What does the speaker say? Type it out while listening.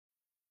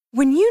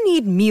When you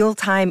need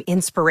mealtime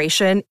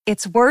inspiration,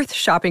 it's worth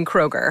shopping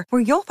Kroger,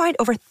 where you'll find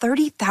over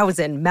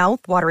 30,000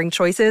 mouth-watering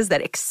choices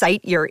that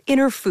excite your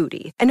inner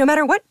foodie. And no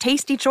matter what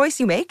tasty choice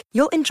you make,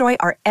 you'll enjoy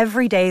our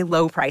everyday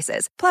low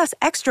prices, plus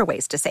extra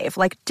ways to save,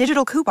 like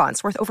digital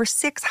coupons worth over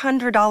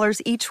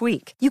 $600 each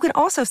week. You can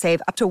also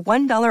save up to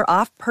 $1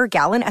 off per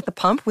gallon at the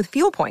pump with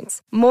fuel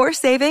points. More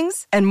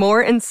savings and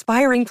more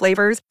inspiring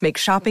flavors make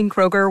shopping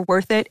Kroger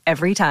worth it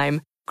every time.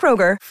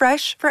 Kroger,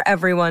 fresh for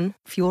everyone.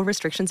 Fuel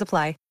restrictions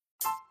apply.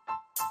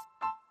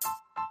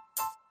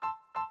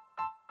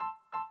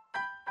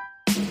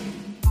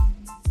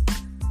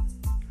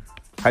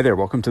 Hi there,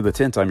 welcome to The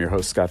Tint. I'm your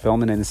host, Scott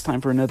Fellman, and it's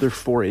time for another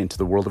foray into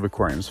the world of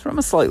aquariums from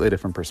a slightly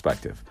different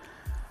perspective.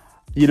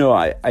 You know,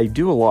 I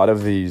do a lot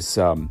of these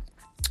kind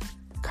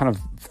of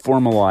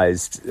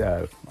formalized,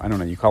 I don't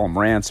know, you call them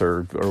rants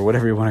or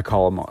whatever you want to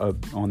call them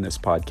on this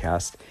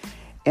podcast.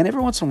 And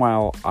every once in a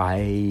while,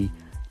 I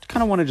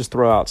kind of want to just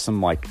throw out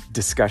some like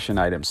discussion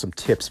items, some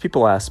tips.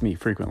 People ask me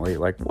frequently,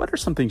 like, what are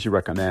some things you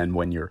recommend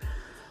when you're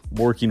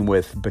working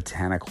with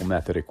botanical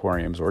method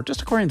aquariums or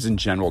just aquariums in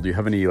general? Do you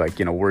have any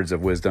words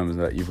of wisdom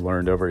that you've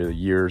learned over the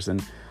years? And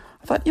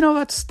I thought,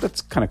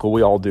 that's kind of cool.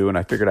 We all do. And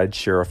I figured I'd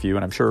share a few,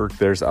 and I'm sure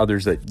there's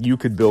others that you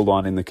could build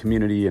on in the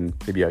community. And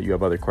maybe you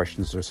have other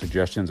questions or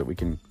suggestions that we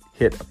can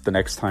hit the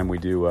next time we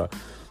do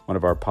one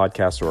of our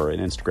podcasts or an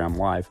Instagram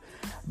live.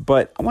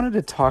 But I wanted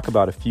to talk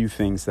about a few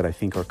things that I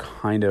think are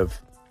kind of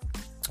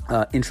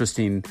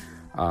interesting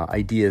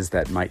ideas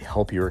that might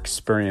help your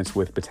experience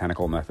with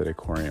botanical method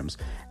aquariums.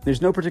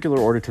 There's no particular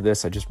order to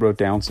this. I just wrote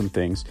down some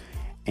things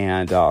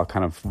and I'll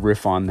kind of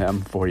riff on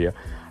them for you.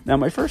 Now,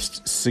 my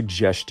first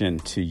suggestion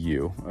to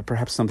you,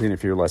 perhaps something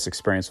if you're less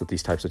experienced with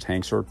these types of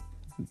tanks, or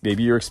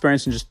maybe you're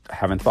experienced and just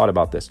haven't thought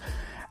about this.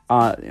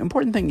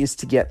 Important thing is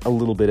to get a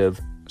little bit of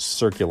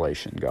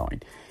circulation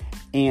going.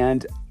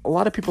 And a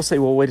lot of people say,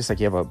 well, wait a sec,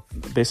 you have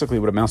basically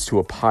what amounts to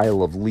a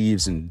pile of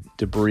leaves and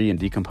debris and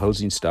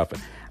decomposing stuff.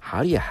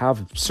 How do you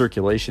have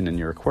circulation in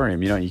your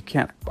aquarium? You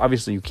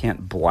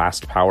can't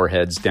blast power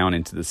heads down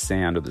into the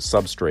sand or the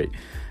substrate,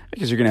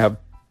 because you're going to have,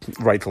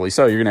 rightfully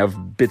so, you're going to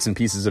have bits and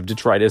pieces of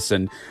detritus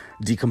and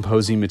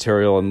decomposing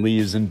material and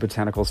leaves and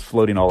botanicals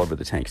floating all over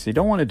the tank. So you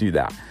don't want to do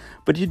that.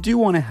 But you do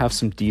want to have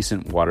some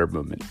decent water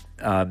movement.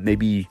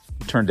 Maybe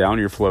turn down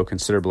your flow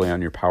considerably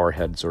on your power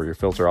heads or your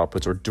filter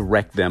outputs, or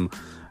direct them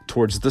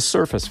towards the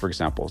surface, for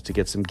example, to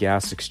get some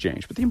gas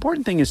exchange. But the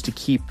important thing is to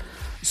keep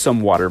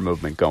some water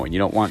movement going. You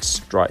don't want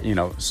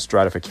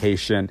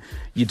stratification.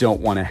 You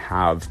don't want to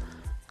have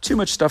too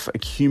much stuff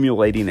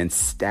accumulating and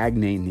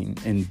stagnating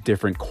in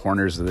different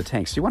corners of the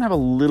tank. So you want to have a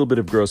little bit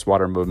of gross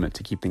water movement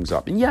to keep things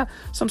up. And yeah,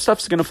 some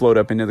stuff's going to float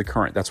up into the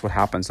current. That's what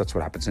happens. That's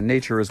what happens in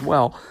nature as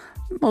well.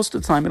 Most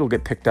of the time, it'll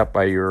get picked up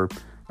by your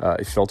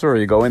filter, or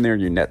you go in there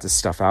and you net this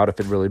stuff out if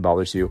it really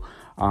bothers you.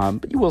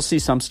 But you will see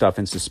some stuff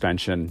in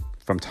suspension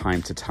from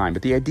time to time.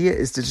 But the idea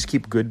is to just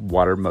keep good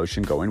water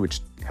motion going,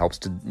 which helps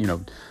to,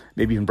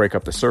 maybe even break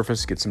up the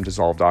surface, get some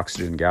dissolved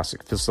oxygen gas,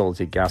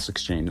 facilitate gas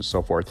exchange and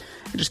so forth,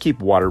 and just keep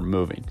water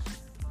moving.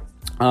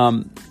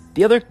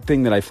 The other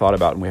thing that I thought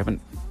about, and we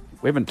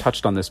haven't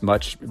touched on this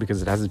much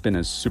because it hasn't been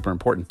as super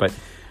important, but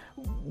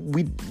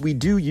we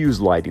do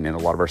use lighting in a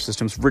lot of our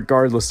systems,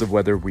 regardless of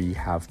whether we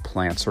have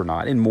plants or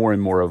not. And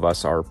more of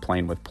us are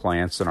playing with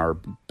plants in our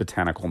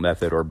botanical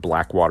method or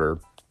black water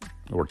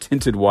or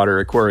tinted water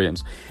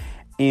aquariums.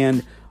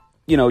 And,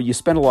 you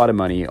spend a lot of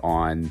money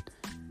on,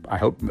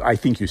 I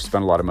think you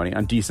spend a lot of money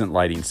on decent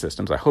lighting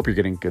systems. I hope you're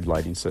getting good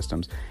lighting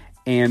systems.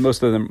 And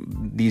most of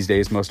them these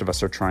days, most of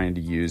us are trying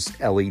to use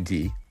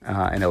LED.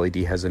 And LED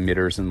has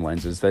emitters and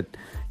lenses that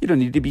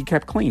need to be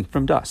kept clean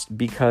from dust,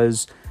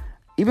 because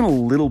even a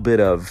little bit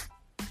of,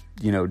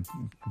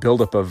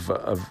 buildup of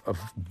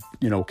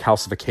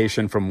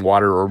calcification from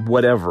water or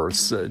whatever,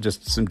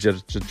 just some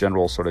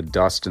general sort of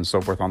dust and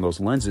so forth on those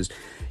lenses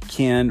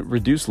can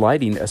reduce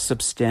lighting a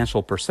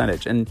substantial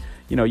percentage. And,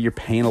 you're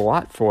paying a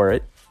lot for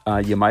it.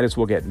 You might as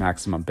well get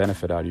maximum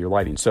benefit out of your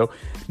lighting. So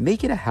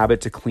make it a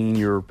habit to clean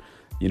your,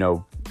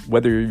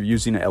 whether you're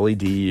using an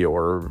LED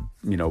or,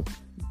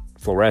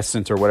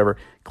 fluorescent or whatever,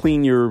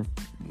 clean your,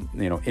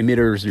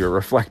 emitters, your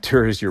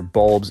reflectors, your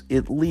bulbs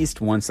at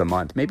least once a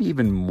month, maybe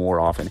even more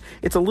often.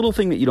 It's a little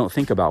thing that you don't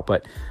think about,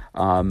 but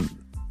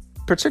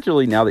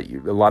particularly now that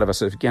a lot of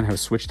us, again, have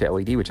switched to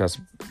LED, which has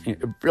a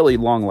really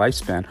long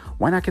lifespan,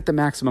 why not get the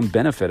maximum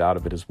benefit out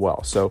of it as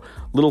well? So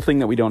little thing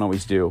that we don't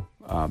always do,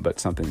 but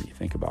something that you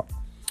think about.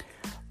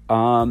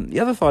 The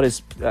other thought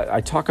is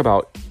I talk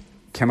about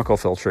chemical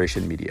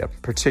filtration media,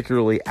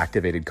 particularly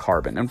activated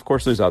carbon. And of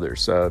course, there's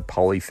others,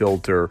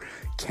 Polyfilter,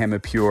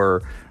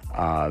 Chemipure,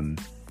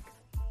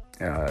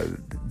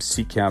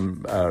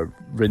 Seachem,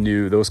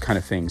 Renew, those kind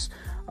of things.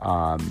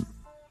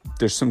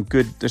 There's some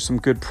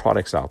good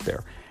products out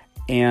there.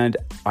 And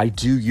I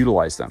do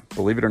utilize them.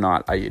 Believe it or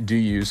not, I do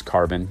use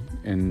carbon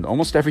in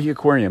almost every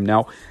aquarium.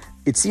 Now,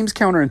 it seems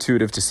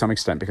counterintuitive to some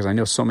extent because I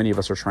know so many of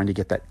us are trying to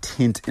get that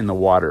tint in the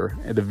water,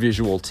 the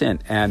visual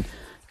tint. And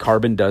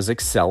carbon does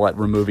excel at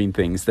removing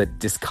things that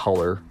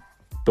discolor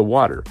the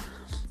water.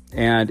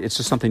 And it's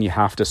just something you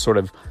have to sort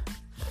of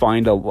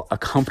find a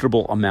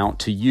comfortable amount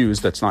to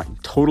use that's not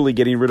totally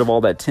getting rid of all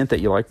that tint that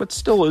you like, but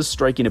still is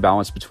striking a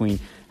balance between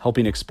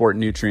helping export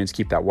nutrients,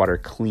 keep that water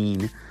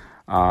clean,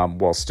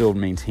 while still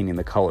maintaining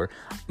the color.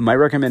 My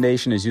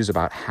recommendation is use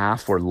about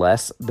half or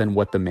less than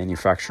what the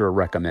manufacturer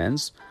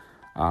recommends,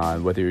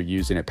 whether you're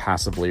using it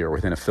passively or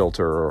within a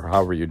filter or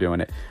however you're doing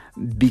it,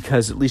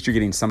 because at least you're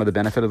getting some of the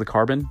benefit of the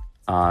carbon,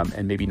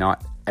 and maybe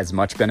not as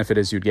much benefit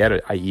as you'd get,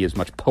 i.e. as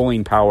much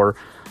pulling power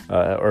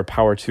or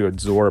power to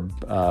absorb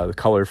the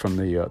color from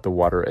the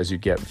water as you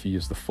get if you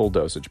use the full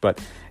dosage.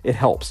 But it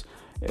helps.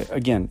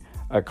 Again,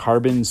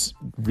 carbon's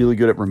really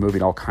good at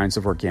removing all kinds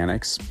of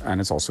organics, and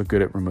it's also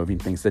good at removing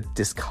things that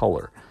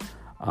discolor.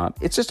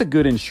 It's just a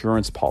good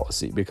insurance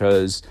policy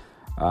because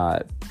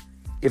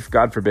if,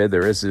 God forbid,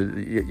 there is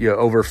you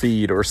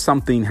overfeed or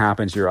something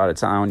happens, you're out of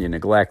town, you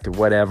neglect,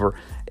 whatever,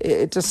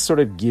 it just sort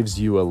of gives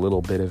you a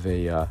little bit of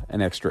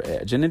an extra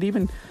edge. And it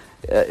even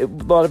a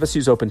lot of us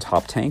use open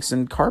top tanks,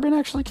 and carbon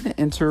actually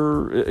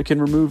can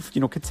remove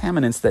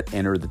contaminants that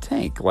enter the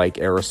tank, like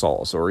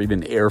aerosols or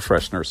even air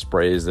freshener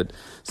sprays that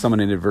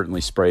someone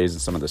inadvertently sprays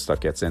and some of the stuff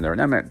gets in there.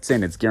 And I'm not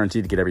saying it's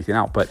guaranteed to get everything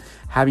out, but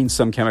having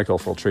some chemical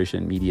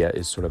filtration media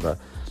is sort of a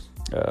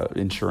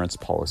insurance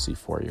policy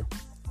for you.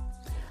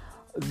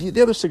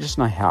 The other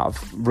suggestion I have,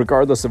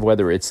 regardless of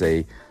whether it's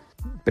a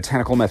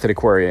botanical method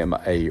aquarium,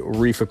 a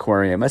reef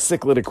aquarium, a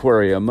cichlid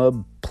aquarium, a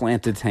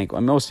planted tank,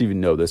 most even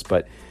know this,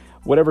 but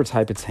whatever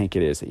type of tank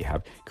it is that you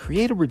have,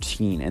 create a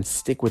routine and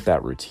stick with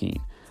that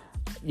routine.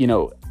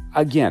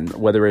 Again,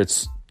 whether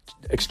it's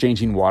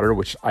exchanging water,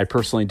 which I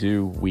personally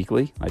do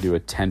weekly, I do a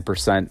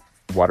 10%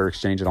 water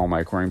exchange in all my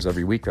aquariums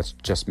every week. That's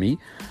just me.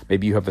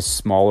 Maybe you have a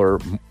smaller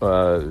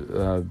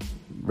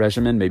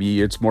regimen.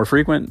 Maybe it's more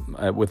frequent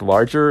with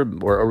larger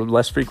or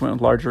less frequent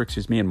with larger,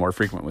 and more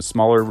frequent with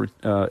smaller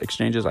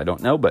exchanges. I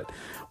don't know, but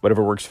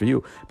whatever works for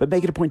you. But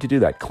make it a point to do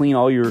that. Clean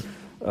all your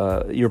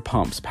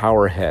pumps,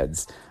 power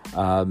heads.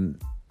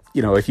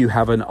 If you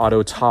have an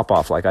auto top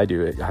off like I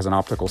do, it has an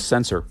optical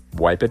sensor,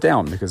 wipe it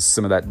down because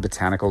some of that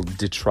botanical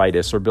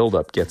detritus or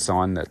buildup gets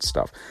on that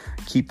stuff.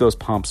 Keep those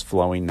pumps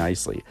flowing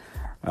nicely.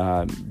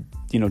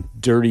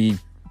 Dirty,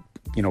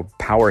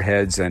 power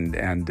heads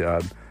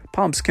and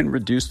pumps can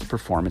reduce the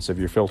performance of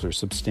your filters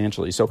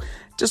substantially. So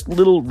just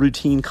little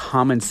routine,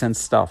 common sense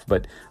stuff.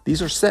 But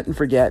these are set and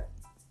forget.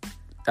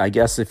 I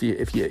guess if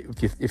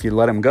you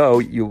let them go,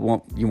 you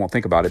won't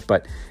think about it.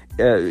 But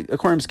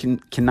aquariums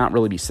cannot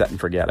really be set and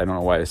forget. I don't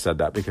know why I said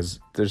that, because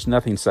there's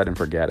nothing set and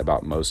forget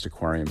about most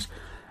aquariums.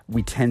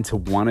 We tend to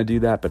want to do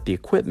that, but the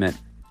equipment,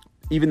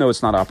 even though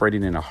it's not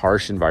operating in a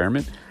harsh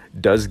environment,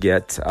 does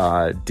get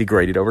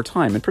degraded over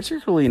time, and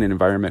particularly in an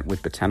environment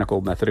with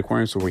botanical method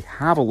aquariums where we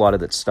have a lot of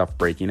that stuff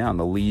breaking down,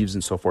 the leaves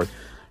and so forth,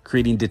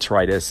 creating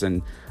detritus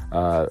and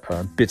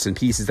bits and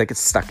pieces that get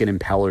stuck in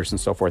impellers and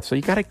so forth. So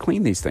you got to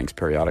clean these things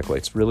periodically.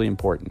 It's really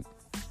important.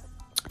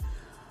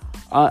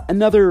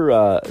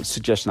 Another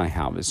suggestion I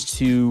have is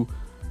to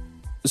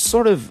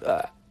sort of,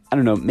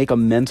 make a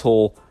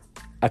mental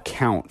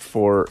account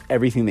for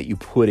everything that you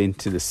put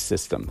into the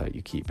system that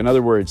you keep. In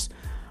other words,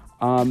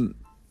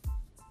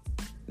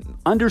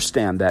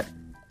 understand that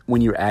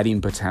when you're adding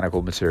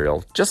botanical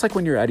material, just like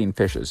when you're adding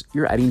fishes,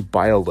 you're adding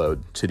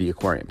bioload to the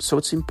aquarium. So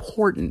it's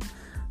important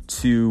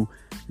to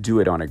do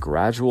it on a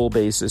gradual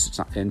basis. It's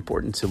not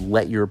important to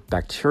let your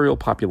bacterial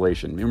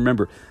population,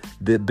 remember,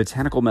 the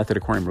botanical method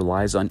aquarium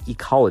relies on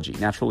ecology,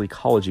 natural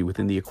ecology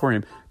within the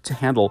aquarium to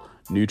handle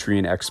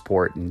nutrient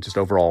export and just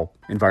overall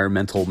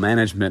environmental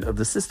management of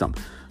the system.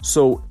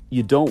 So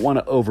you don't want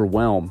to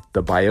overwhelm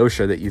the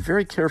biotia that you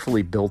very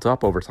carefully built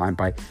up over time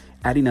by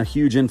adding a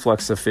huge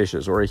influx of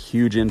fishes or a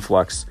huge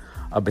influx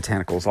of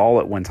botanicals all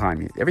at one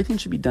time. Everything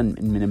should be done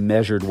in a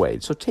measured way.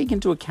 So take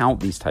into account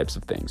these types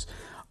of things.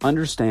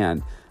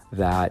 Understand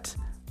that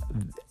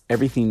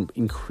everything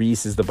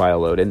increases the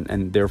bioload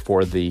and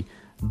therefore the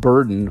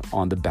burden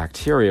on the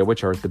bacteria,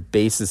 which are the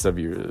basis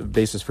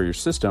for your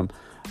system.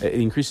 It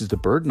increases the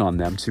burden on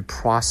them to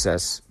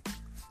process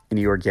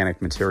any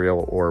organic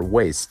material or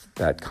waste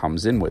that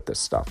comes in with this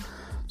stuff.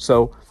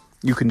 So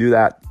you can do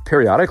that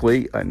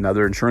periodically.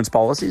 Another insurance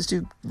policy is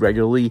to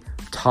regularly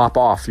top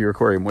off your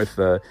aquarium with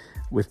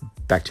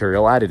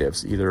bacterial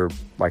additives, either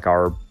like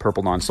our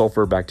purple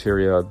non-sulfur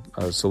bacteria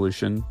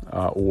solution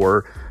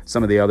or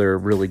some of the other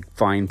really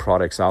fine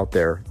products out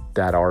there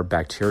that are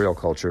bacterial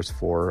cultures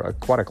for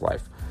aquatic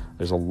life.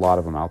 There's a lot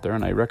of them out there,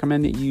 and I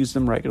recommend that you use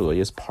them regularly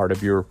as part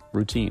of your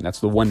routine. That's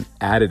the one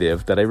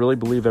additive that I really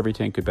believe every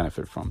tank could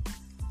benefit from.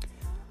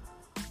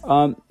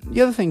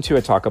 The other thing, too,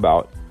 I talk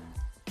about,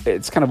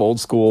 it's kind of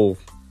old school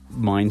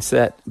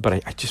mindset, but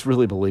I just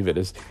really believe it,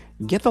 is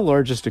get the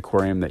largest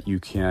aquarium that you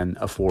can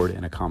afford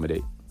and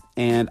accommodate.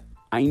 And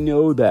I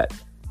know that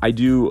I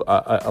do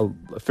a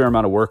fair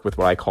amount of work with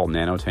what I call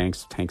nano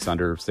tanks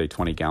under, say,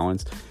 20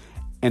 gallons.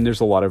 And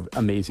there's a lot of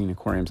amazing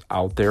aquariums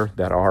out there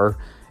that are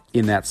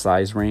in that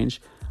size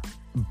range.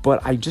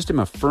 But I just am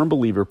a firm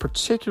believer,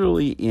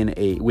 particularly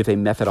with a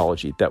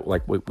methodology that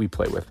like what we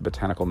play with, the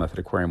botanical method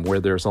aquarium, where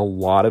there's a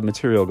lot of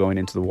material going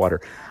into the water.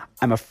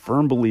 I'm a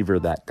firm believer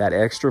that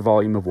extra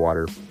volume of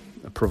water,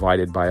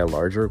 provided by a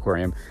larger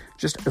aquarium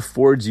just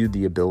affords you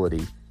the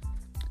ability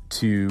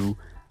to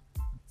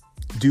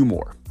do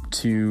more,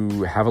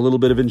 to have a little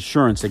bit of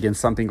insurance against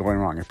something going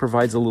wrong. It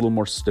provides a little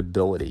more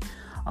stability,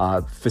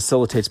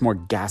 facilitates more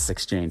gas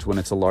exchange when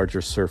it's a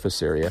larger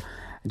surface area.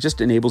 It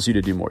just enables you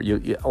to do more.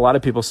 A lot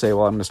of people say,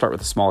 well, I'm going to start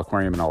with a small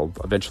aquarium and I'll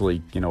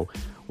eventually,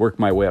 work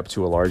my way up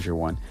to a larger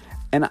one.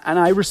 And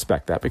I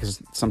respect that,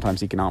 because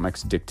sometimes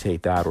economics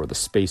dictate that, or the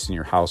space in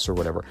your house or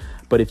whatever.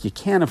 But if you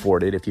can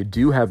afford it, if you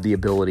do have the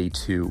ability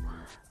to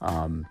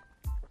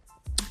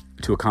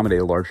accommodate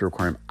a larger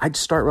aquarium, I'd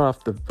start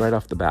right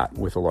off the bat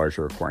with a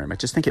larger aquarium. I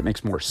just think it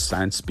makes more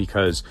sense,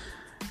 because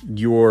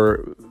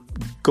you're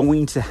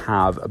going to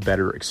have a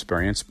better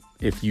experience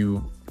if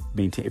you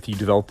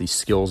develop these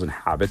skills and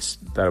habits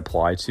that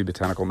apply to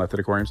botanical method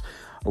aquariums.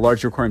 A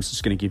larger aquarium is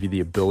just going to give you the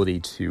ability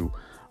to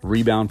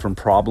rebound from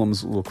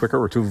problems a little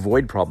quicker, or to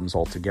avoid problems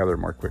altogether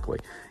more quickly.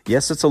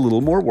 Yes, it's a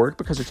little more work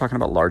because you're talking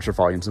about larger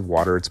volumes of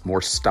water. It's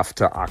more stuff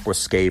to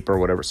aquascape or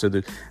whatever. So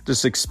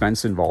there's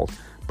expense involved.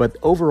 But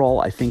overall,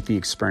 I think the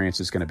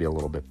experience is going to be a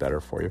little bit better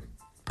for you.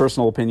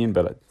 Personal opinion,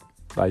 but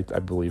I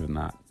believe in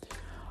that.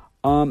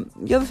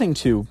 The other thing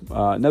too,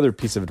 another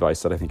piece of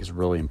advice that I think is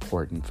really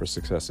important for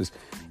success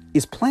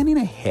is planning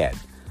ahead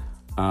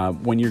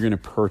when you're going to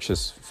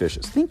purchase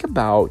fishes. Think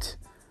about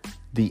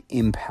the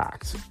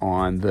impact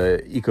on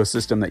the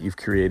ecosystem that you've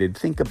created.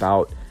 Think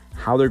about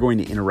how they're going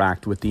to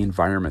interact with the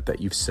environment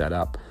that you've set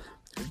up.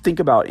 Think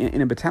about,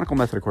 in a botanical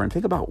method aquarium,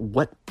 think about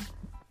what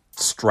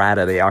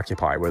strata they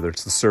occupy, whether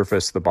it's the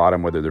surface, the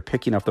bottom, whether they're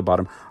picking up the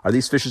bottom. Are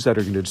these fishes that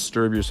are going to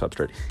disturb your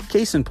substrate?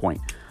 Case in point,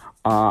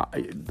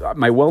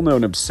 my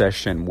well-known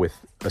obsession with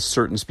a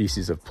certain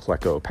species of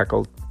pleco,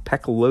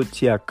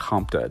 Pecolotia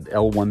compta,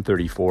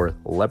 L134,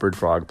 leopard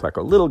frog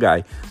pleco, little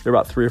guy. They're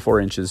about 3 or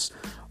 4 inches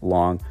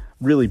long,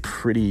 really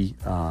pretty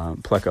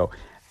pleco.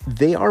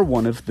 They are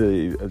one of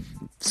the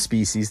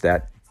species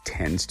that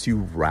tends to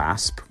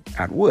rasp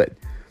at wood.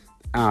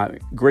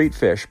 Great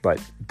fish, but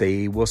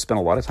they will spend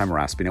a lot of time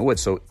rasping at wood.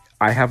 So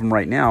I have them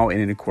right now in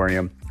an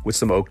aquarium with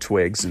some oak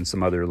twigs and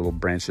some other little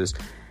branches.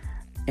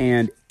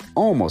 And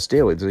almost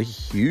daily, there's a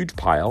huge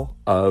pile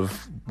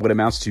of what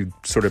amounts to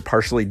sort of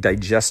partially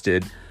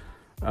digested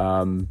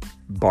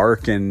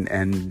bark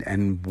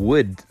and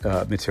wood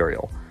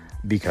material,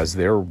 because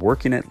they're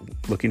working it,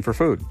 looking for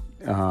food.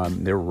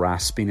 They're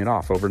rasping it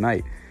off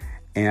overnight.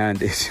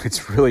 And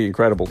it's really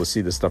incredible to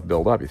see this stuff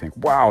build up. You think,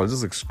 wow,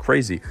 this looks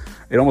crazy.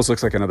 It almost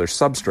looks like another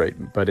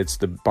substrate, but it's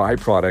the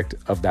byproduct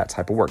of that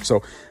type of work.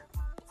 So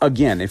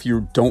again, if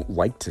you don't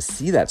like to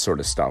see that sort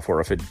of stuff,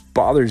 or if it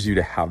bothers you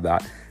to have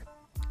that,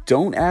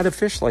 don't add a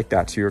fish like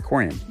that to your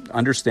aquarium.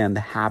 Understand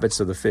the habits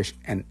of the fish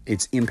and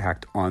its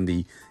impact on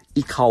the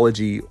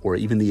ecology or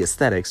even the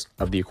aesthetics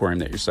of the aquarium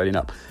that you're setting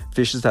up.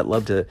 Fishes that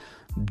love to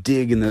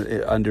dig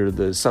under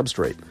the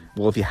substrate.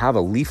 Well, if you have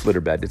a leaf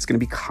litter bed, it's going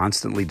to be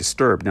constantly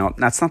disturbed. Now,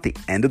 that's not the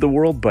end of the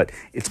world, but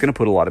it's going to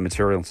put a lot of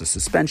material into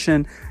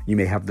suspension. You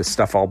may have the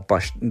stuff all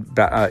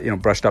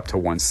brushed up to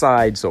one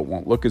side, so it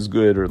won't look as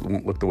good, or it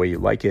won't look the way you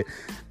like it.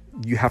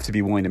 You have to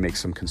be willing to make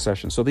some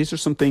concessions. So these are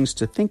some things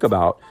to think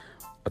about.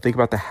 Think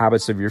about the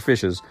habits of your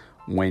fishes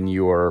when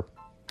you're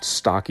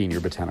stocking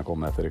your botanical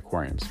method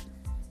aquariums.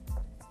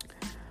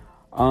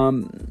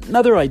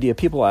 Another idea,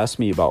 people ask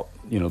me about,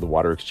 the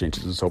water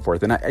exchanges and so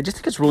forth. And I just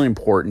think it's really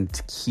important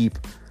to keep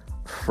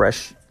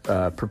fresh,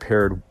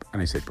 prepared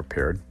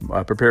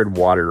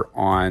water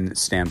on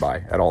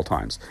standby at all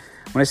times.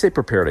 When I say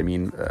prepared, I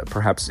mean,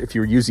 perhaps if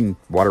you're using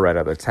water right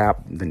out of the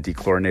tap, then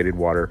dechlorinated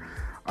water.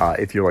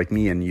 If you're like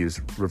me and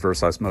use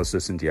reverse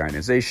osmosis and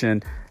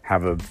deionization,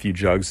 have a few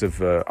jugs of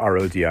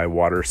RODI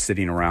water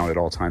sitting around at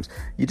all times.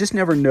 You just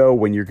never know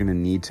when you're going to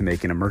need to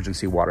make an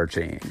emergency water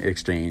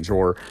exchange,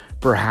 or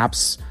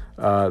perhaps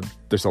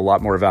there's a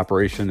lot more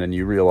evaporation than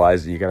you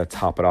realize and you got to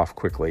top it off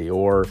quickly.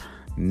 Or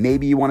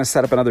maybe you want to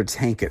set up another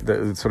tank at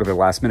the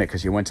last minute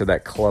because you went to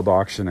that club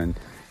auction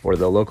or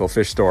the local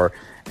fish store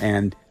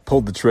and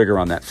pulled the trigger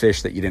on that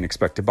fish that you didn't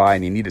expect to buy,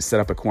 and you need to set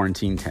up a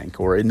quarantine tank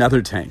or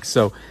another tank.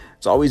 So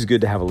it's always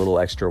good to have a little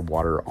extra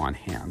water on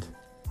hand.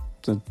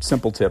 It's a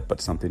simple tip, but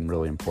something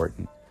really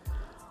important.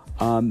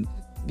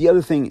 The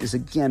other thing is,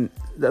 again,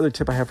 the other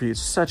tip I have for you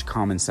is such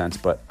common sense,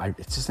 but I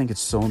just think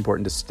it's so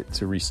important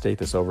to restate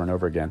this over and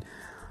over again.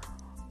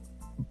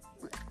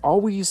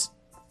 Always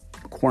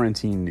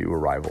quarantine new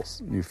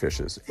arrivals, new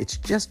fishes. It's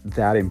just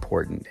that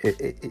important.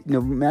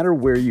 No matter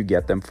where you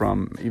get them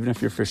from, even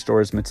if your fish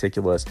store is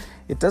meticulous,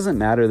 it doesn't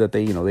matter that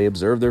they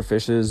observe their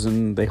fishes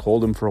and they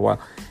hold them for a while.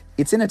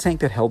 It's in a tank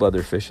that held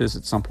other fishes.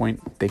 At some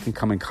point, they can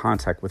come in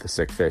contact with a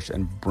sick fish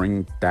and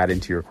bring that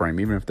into your aquarium,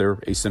 even if they're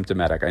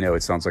asymptomatic. I know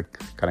it sounds like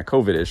kind of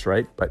COVID-ish,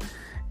 right? But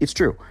it's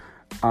true.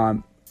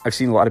 I've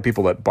seen a lot of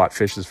people that bought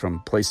fishes from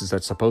places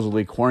that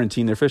supposedly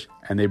quarantine their fish,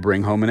 and they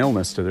bring home an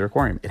illness to their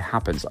aquarium. It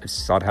happens. I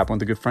saw it happen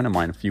with a good friend of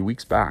mine a few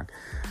weeks back.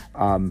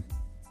 I'm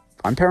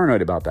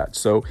paranoid about that.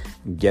 So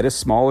get a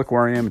small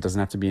aquarium. It doesn't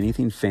have to be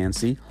anything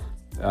fancy.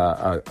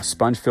 A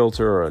sponge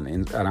filter or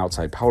an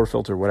outside power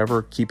filter,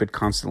 whatever. Keep it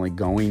constantly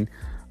going.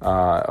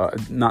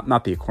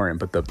 not the aquarium,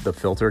 but the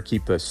filter,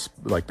 keep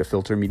the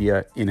filter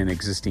media in an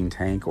existing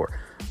tank, or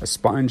a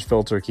sponge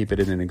filter, keep it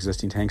in an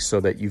existing tank so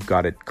that you've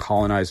got it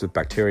colonized with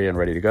bacteria and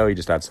ready to go. You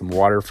just add some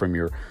water from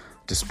your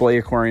display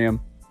aquarium,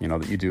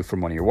 that you do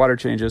from one of your water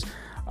changes,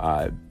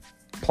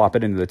 plop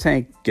it into the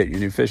tank, get your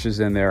new fishes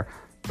in there.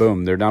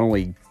 Boom. They're not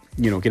only,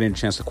 getting a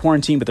chance to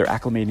quarantine, but they're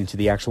acclimating to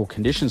the actual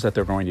conditions that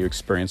they're going to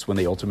experience when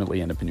they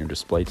ultimately end up in your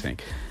display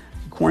tank.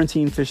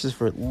 Quarantine fishes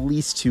for at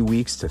least 2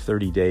 weeks to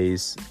 30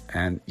 days,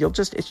 and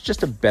it's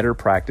just a better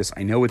practice.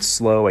 I know it's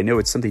slow. I know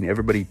it's something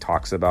everybody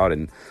talks about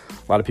and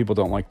a lot of people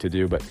don't like to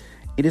do, but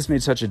it has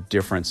made such a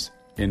difference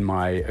in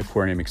my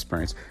aquarium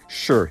experience.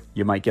 Sure,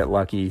 you might get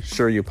lucky.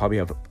 Sure, you probably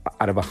have,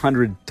 out of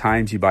 100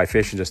 times you buy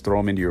fish and just throw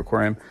them into your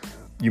aquarium,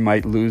 you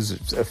might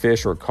lose a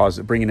fish or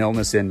bring an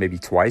illness in maybe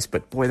twice,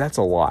 but boy, that's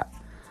a lot.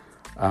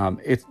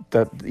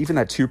 Even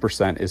that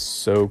 2% is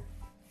so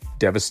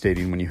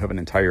devastating when you have an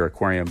entire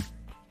aquarium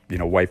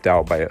wiped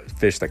out by a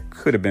fish that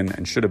could have been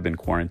and should have been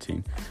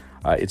quarantined.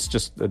 It's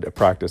just a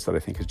practice that I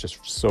think is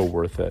just so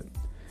worth it.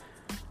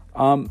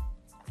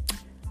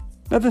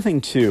 Another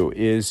thing too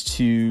is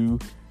to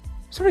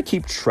sort of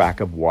keep track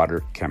of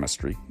water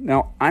chemistry.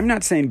 Now, I'm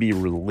not saying be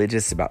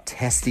religious about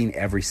testing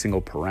every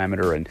single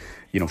parameter and,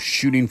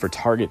 shooting for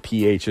target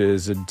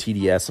pHs and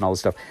TDS and all this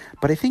stuff.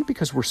 But I think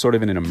because we're sort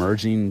of in an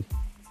emerging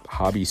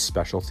hobby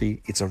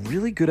specialty, it's a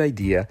really good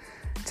idea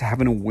to have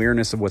an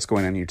awareness of what's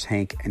going on in your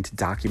tank and to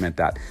document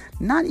that,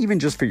 not even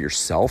just for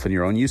yourself and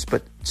your own use,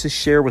 but to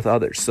share with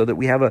others so that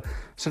we have a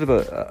sort of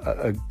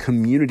a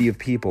community of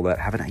people that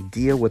have an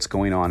idea what's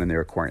going on in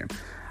their aquarium.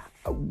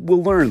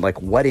 We'll learn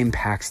what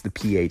impacts the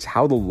pH,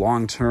 how the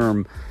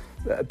long-term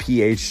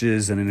pH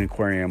is in an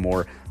aquarium,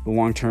 or the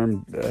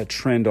long-term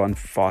trend on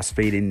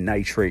phosphate and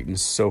nitrate and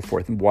so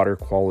forth, and water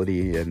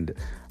quality and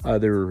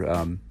other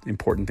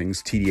important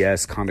things,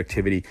 TDS,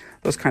 conductivity,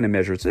 those kind of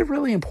measures. They're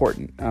really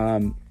important.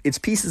 It's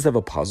pieces of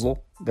a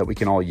puzzle that we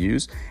can all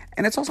use.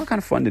 And it's also kind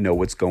of fun to know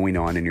what's going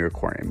on in your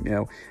aquarium.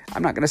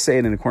 I'm not going to say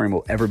an aquarium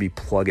will ever be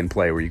plug and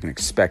play where you can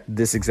expect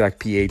this exact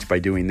pH by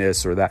doing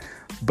this or that.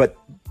 But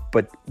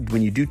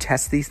when you do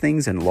test these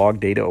things and log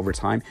data over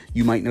time,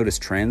 you might notice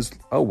trends.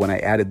 Oh, when I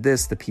added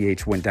this, the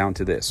pH went down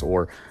to this.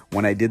 Or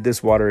when I did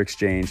this water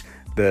exchange,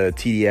 the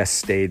TDS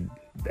stayed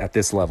at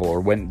this level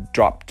or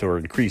dropped or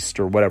increased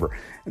or whatever.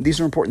 And these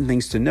are important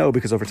things to know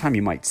because over time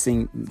you might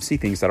see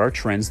things that are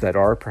trends that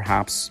are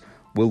perhaps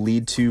will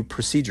lead to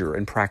procedure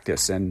and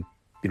practice and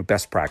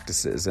best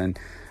practices, and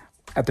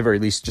at the very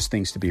least just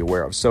things to be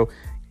aware of. So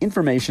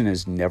information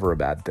is never a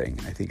bad thing.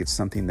 I think it's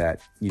something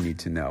that you need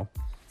to know.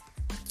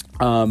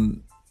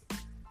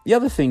 The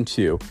other thing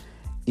too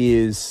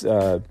is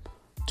to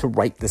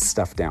write this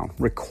stuff down,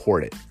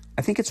 record it.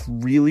 I think it's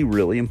really,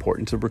 really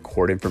important to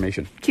record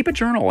information. Keep a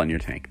journal on your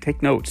tank.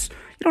 Take notes.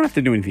 You don't have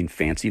to do anything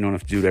fancy. You don't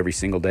have to do it every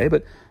single day,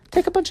 but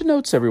take a bunch of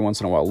notes every once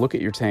in a while. Look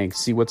at your tank,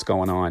 see what's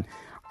going on.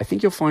 I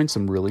think you'll find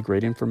some really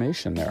great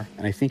information there.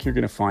 And I think you're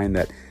going to find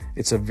that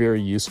it's a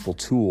very useful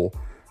tool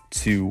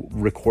to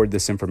record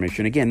this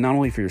information. Again, not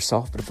only for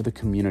yourself, but for the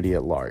community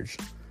at large.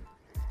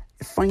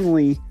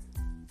 Finally,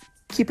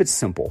 keep it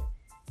simple.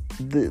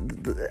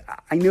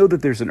 I know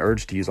that there's an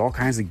urge to use all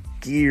kinds of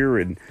gear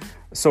and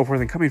so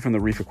forth, and coming from the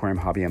reef aquarium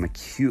hobby, I'm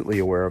acutely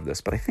aware of this,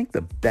 but I think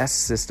the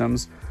best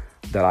systems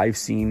that I've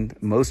seen,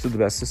 most of the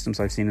best systems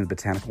I've seen in the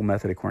botanical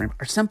method aquarium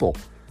are simple.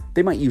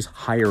 They might use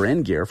higher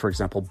end gear, for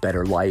example,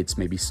 better lights,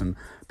 maybe some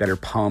better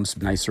pumps,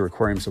 nicer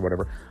aquariums or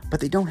whatever, but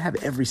they don't have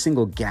every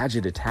single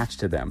gadget attached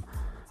to them.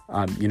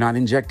 You're not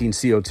injecting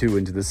CO2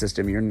 into the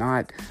system. You're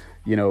not,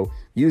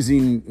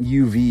 using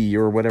UV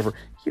or whatever.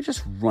 You're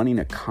just running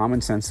a common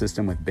sense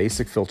system with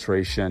basic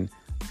filtration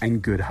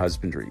and good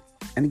husbandry.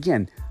 And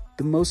again,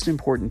 the most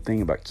important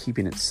thing about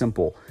keeping it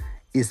simple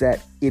is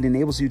that it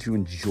enables you to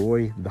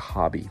enjoy the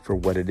hobby for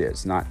what it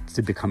is, not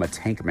to become a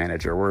tank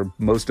manager where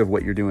most of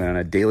what you're doing on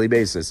a daily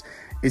basis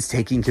is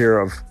taking care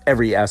of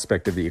every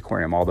aspect of the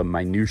aquarium, all the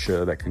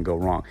minutia that can go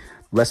wrong.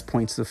 Less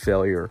points of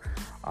failure,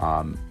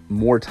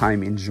 more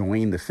time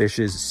enjoying the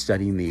fishes,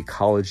 studying the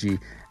ecology,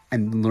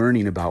 and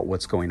learning about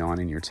what's going on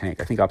in your tank.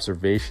 I think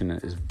observation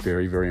is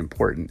very, very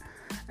important,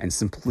 and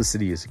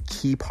simplicity is a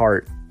key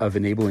part of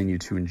enabling you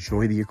to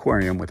enjoy the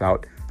aquarium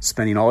without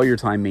spending all your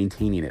time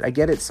maintaining it. I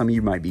get it, some of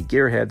you might be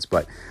gearheads,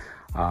 but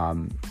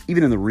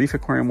even in the reef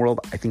aquarium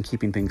world, I think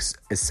keeping things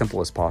as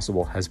simple as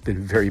possible has been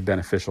very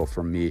beneficial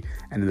for me,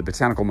 and in the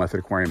botanical method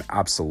aquarium,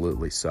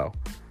 absolutely so.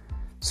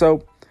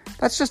 So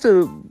that's just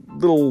a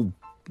little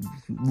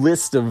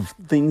list of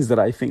things that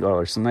I think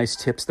are some nice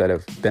tips that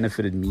have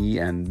benefited me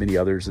and many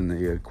others in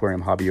the aquarium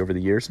hobby over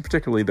the years, and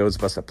particularly those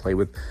of us that play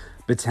with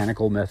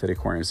botanical method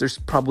aquariums. There's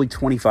probably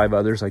 25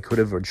 others I could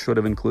have or should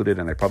have included,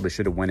 and I probably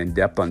should have went in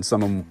depth on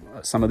some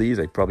of these.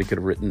 I probably could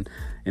have written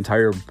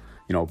entire,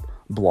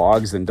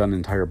 blogs and done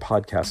entire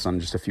podcasts on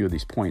just a few of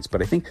these points.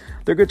 But I think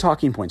they're good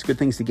talking points, good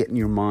things to get in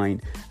your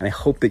mind. And I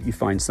hope that you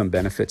find some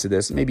benefit to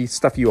this. Maybe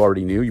stuff you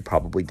already knew, you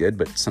probably did,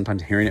 but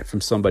sometimes hearing it from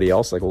somebody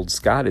else like old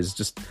Scott is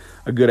just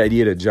a good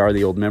idea to jar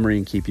the old memory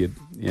and keep you,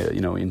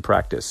 in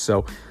practice.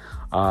 So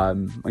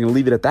I'm going to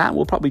leave it at that.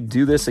 We'll probably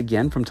do this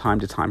again from time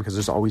to time because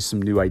there's always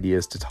some new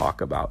ideas to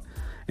talk about.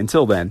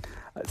 Until then,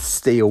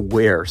 stay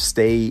aware,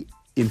 stay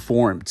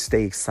informed,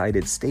 stay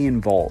excited, stay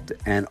involved,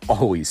 and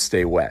always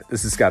stay wet.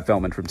 This is Scott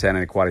Fellman from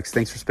Tannin Aquatics.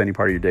 Thanks for spending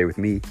part of your day with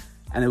me,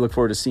 and I look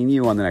forward to seeing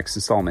you on the next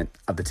installment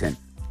of The Tint.